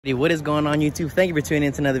What is going on, YouTube? Thank you for tuning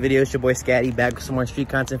in to another video. It's your boy Scatty, back with some more street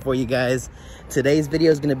content for you guys. Today's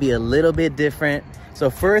video is going to be a little bit different. So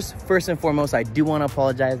first and foremost, I do want to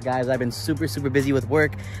apologize, guys. I've been super busy with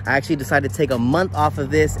work. I actually decided to take a month off of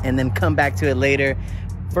this and then come back to it later.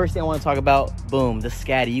 First thing I want to talk about, boom, the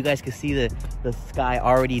Scatty. You guys can see the sky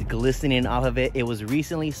already glistening off of it. It was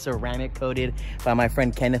recently ceramic coated by my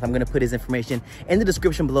friend Kenneth. I'm going to put his information in the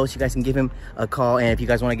description below so you guys can give him a call. And if you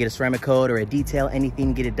guys want to get a ceramic coat or a detail,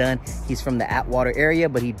 anything, get it done. He's from the Atwater area,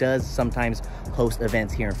 but he does sometimes host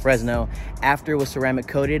events here in Fresno. After it was ceramic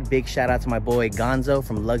coated, big shout out to my boy Gonzo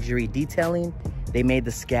from Luxury Detailing. They made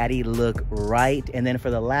the Scatty look right. And then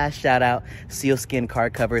for the last shout out, Sealskin car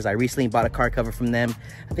covers. I recently bought a car cover from them.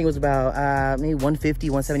 I think it was about maybe 150,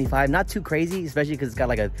 175. Not too crazy, especially because it's got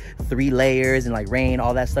like a 3 layers and like rain,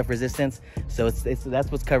 all that stuff resistance. So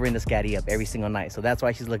that's what's covering the Scatty up every single night. So that's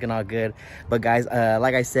why she's looking all good. But guys,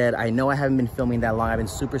 like I said, I know I haven't been filming that long. I've been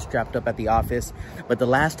super strapped up at the office. But the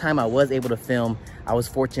last time I was able to film, I was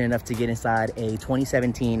fortunate enough to get inside a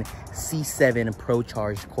 2017 C7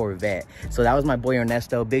 Procharged Corvette. So that was my boy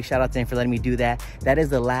Ernesto. Big shout out to him for letting me do that. That is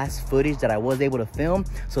the last footage that I was able to film.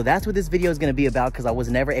 So that's what this video is going to be about, because I was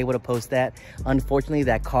never able to post that. Unfortunately,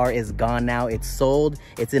 that car is gone now. It's sold.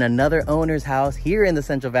 It's in another owner's house here in the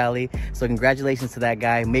Central Valley. So congratulations to that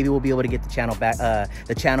guy. Maybe we'll be able to get the channel back,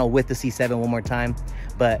 the channel with the C7 one more time.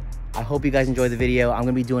 But I hope you guys enjoyed the video. I'm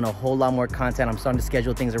gonna be doing a whole lot more content. I'm starting to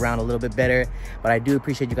schedule things around a little bit better, but I do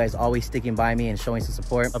appreciate you guys always sticking by me and showing some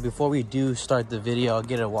support. Before we do start the video, I'll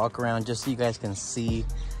get a walk around just so you guys can see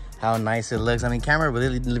how nice it looks. I mean, camera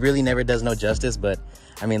really never does no justice, but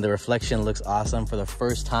I mean, the reflection looks awesome. For the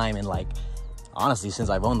first time in, like, honestly, since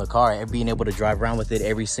I've owned the car, being able to drive around with it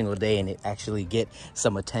every single day and it actually get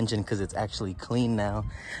some attention because it's actually clean now.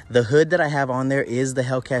 The hood that I have on there is the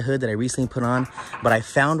Hellcat hood that I recently put on, but I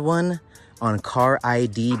found one on Car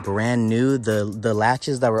ID brand new. The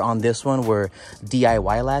latches that were on this one were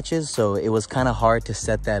DIY latches, so it was kind of hard to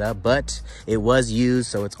set that up, but it was used,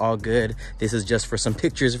 so it's all good. This is just for some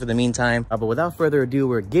pictures for the meantime. But without further ado,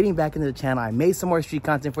 we're getting back into the channel. I made some more street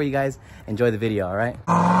content for you guys. Enjoy the video, all right?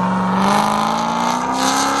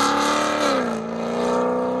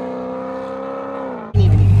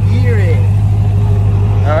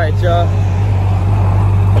 All right, y'all.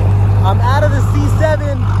 I'm out of the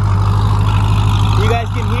C7. You guys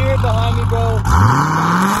can hear it behind me, bro.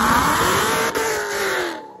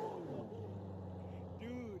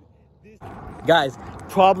 Dude, guys,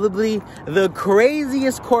 probably the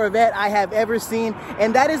craziest Corvette I have ever seen,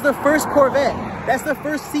 and that is the first Corvette. That's the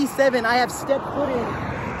first C7 I have stepped foot in,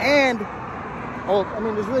 and oh, I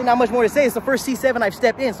mean, there's really not much more to say. It's the first C7 I've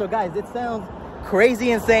stepped in. So, guys, it sounds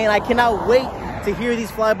crazy insane. I cannot wait to hear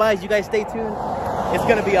these flybys. You guys stay tuned. It's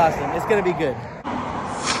gonna be awesome. It's gonna be good.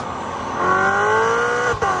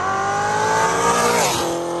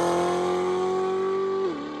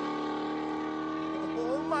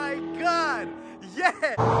 Oh my God!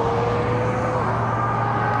 Yeah!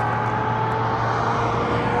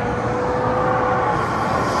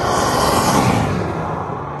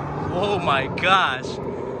 Oh my gosh!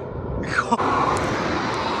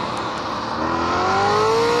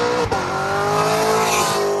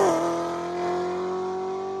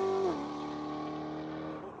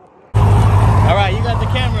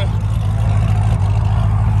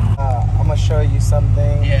 Show you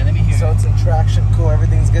something. Yeah, let me hear. So it's in traction, cool,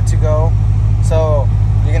 everything's good to go. So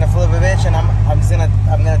you're gonna flip a bitch, and I'm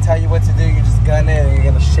gonna tell you what to do. You just gun it, and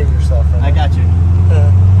you're gonna shit yourself. Right? I got you.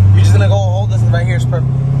 You're just gonna go hold this right here. Put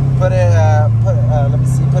it, let me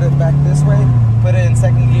see. Put it back this way. Put it in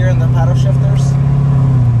second gear in the paddle shifters.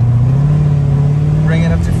 Bring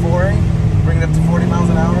it up to 40. Bring it up to 40 miles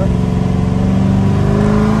an hour.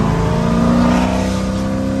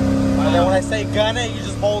 And then when I say gun it, you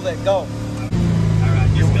just hold it. Go.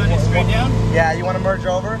 Just gun it straight down? Yeah, you want to merge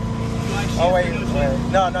over? Oh, wait.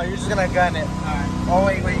 No, you're just going to gun it. Alright. Oh,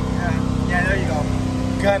 wait. Yeah, there you go.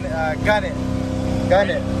 Gun it. Gun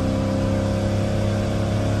it.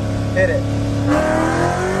 Hit it.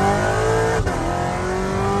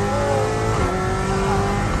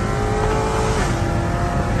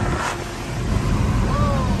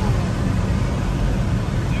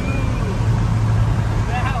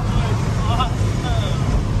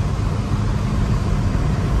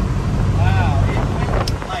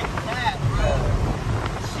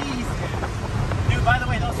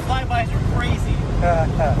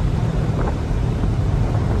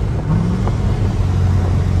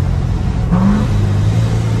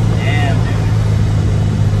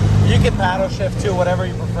 You can paddle shift too, whatever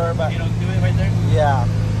you prefer, but you don't do it right there? Yeah.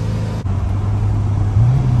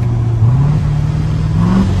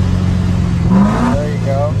 There you you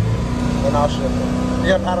go. Then I'll shift it. You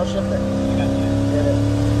got paddle shift it? Get it.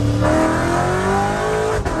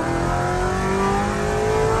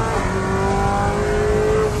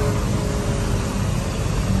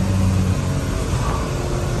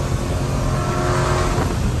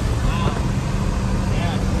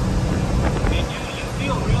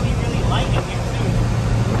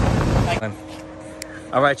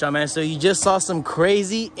 All right, y'all, man. So you just saw some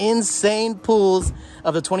crazy, insane pulls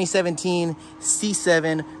of the 2017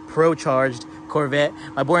 C7 Procharged Corvette.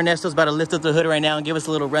 My boy Ernesto's about to lift up the hood right now and give us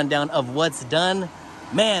a little rundown of what's done.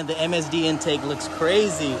 Man, the MSD intake looks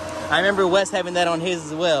crazy. I remember Wes having that on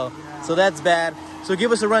his as well. So that's bad. So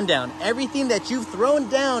give us a rundown. Everything that you've thrown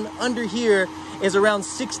down under here is around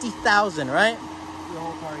 60,000, right? The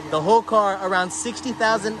whole car, yeah. The whole car around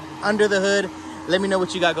 60,000 under the hood. Let me know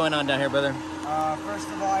what you got going on down here, brother. First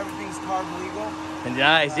of all, everything's carb legal.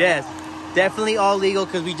 Nice, yes. Definitely all legal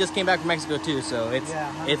because we just came back from Mexico too, so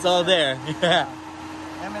it's all there. Yeah.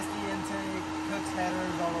 MSD intake, Cook's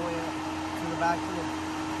headers all the way up to the back to the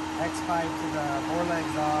X5 to the Borla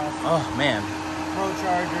exhaust. Oh man.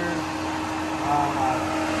 Procharger,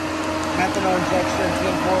 methanol injection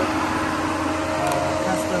fuel port,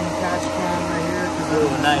 custom catch cam right here.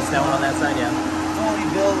 Ooh, nice, that one on that side, yeah. Fully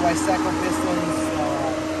built Wyseco pistons,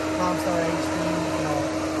 Comstar HD,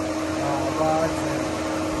 rods, and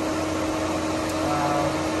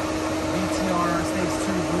VTR stage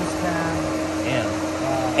 2 boost cam. Damn.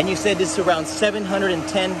 And you said this is around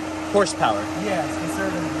 710 horsepower. Yes,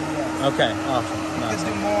 conservatively, yes. Okay, awesome. You could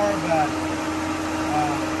do more, but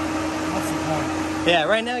what's the point? Yeah,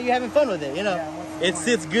 right now you're having fun with it, you know. Yeah, it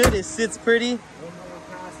sits good, it sits pretty.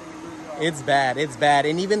 It's bad, it's bad.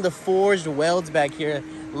 And even the forged welds back here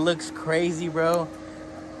looks crazy, bro.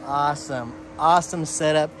 Awesome, awesome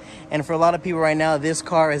setup. And for a lot of people right now, this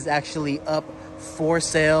car is actually up for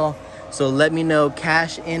sale. So let me know,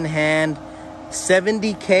 cash in hand.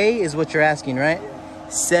 70K is what you're asking, right?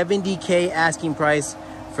 70K asking price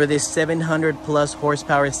for this 700 plus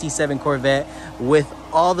horsepower C7 Corvette with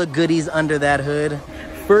all the goodies under that hood.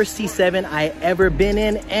 First C7 I ever been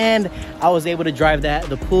in, and I was able to drive that.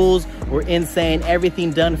 The pulls were insane,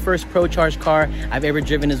 everything done. First Procharged car I've ever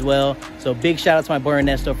driven as well. So big shout out to my boy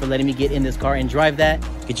Ernesto for letting me get in this car and drive that.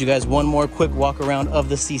 Get you guys one more quick walk around of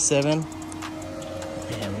the C7.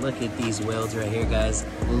 And look at these welds right here, guys.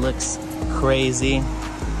 Looks crazy.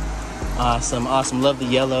 Awesome, awesome. Love the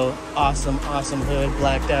yellow. Awesome, awesome hood,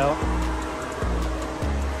 blacked out.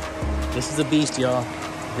 This is a beast, y'all.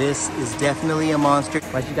 This is definitely a monster.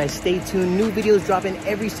 All right, you guys, stay tuned. New videos dropping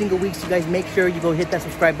every single week. So you guys make sure you go hit that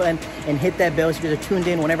subscribe button and hit that bell so you guys are tuned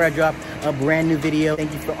in whenever I drop a brand new video.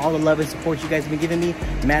 Thank you for all the love and support you guys have been giving me.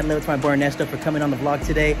 Mad love to my boy Ernesto for coming on the vlog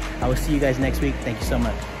today. I will see you guys next week. Thank you so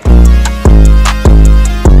much.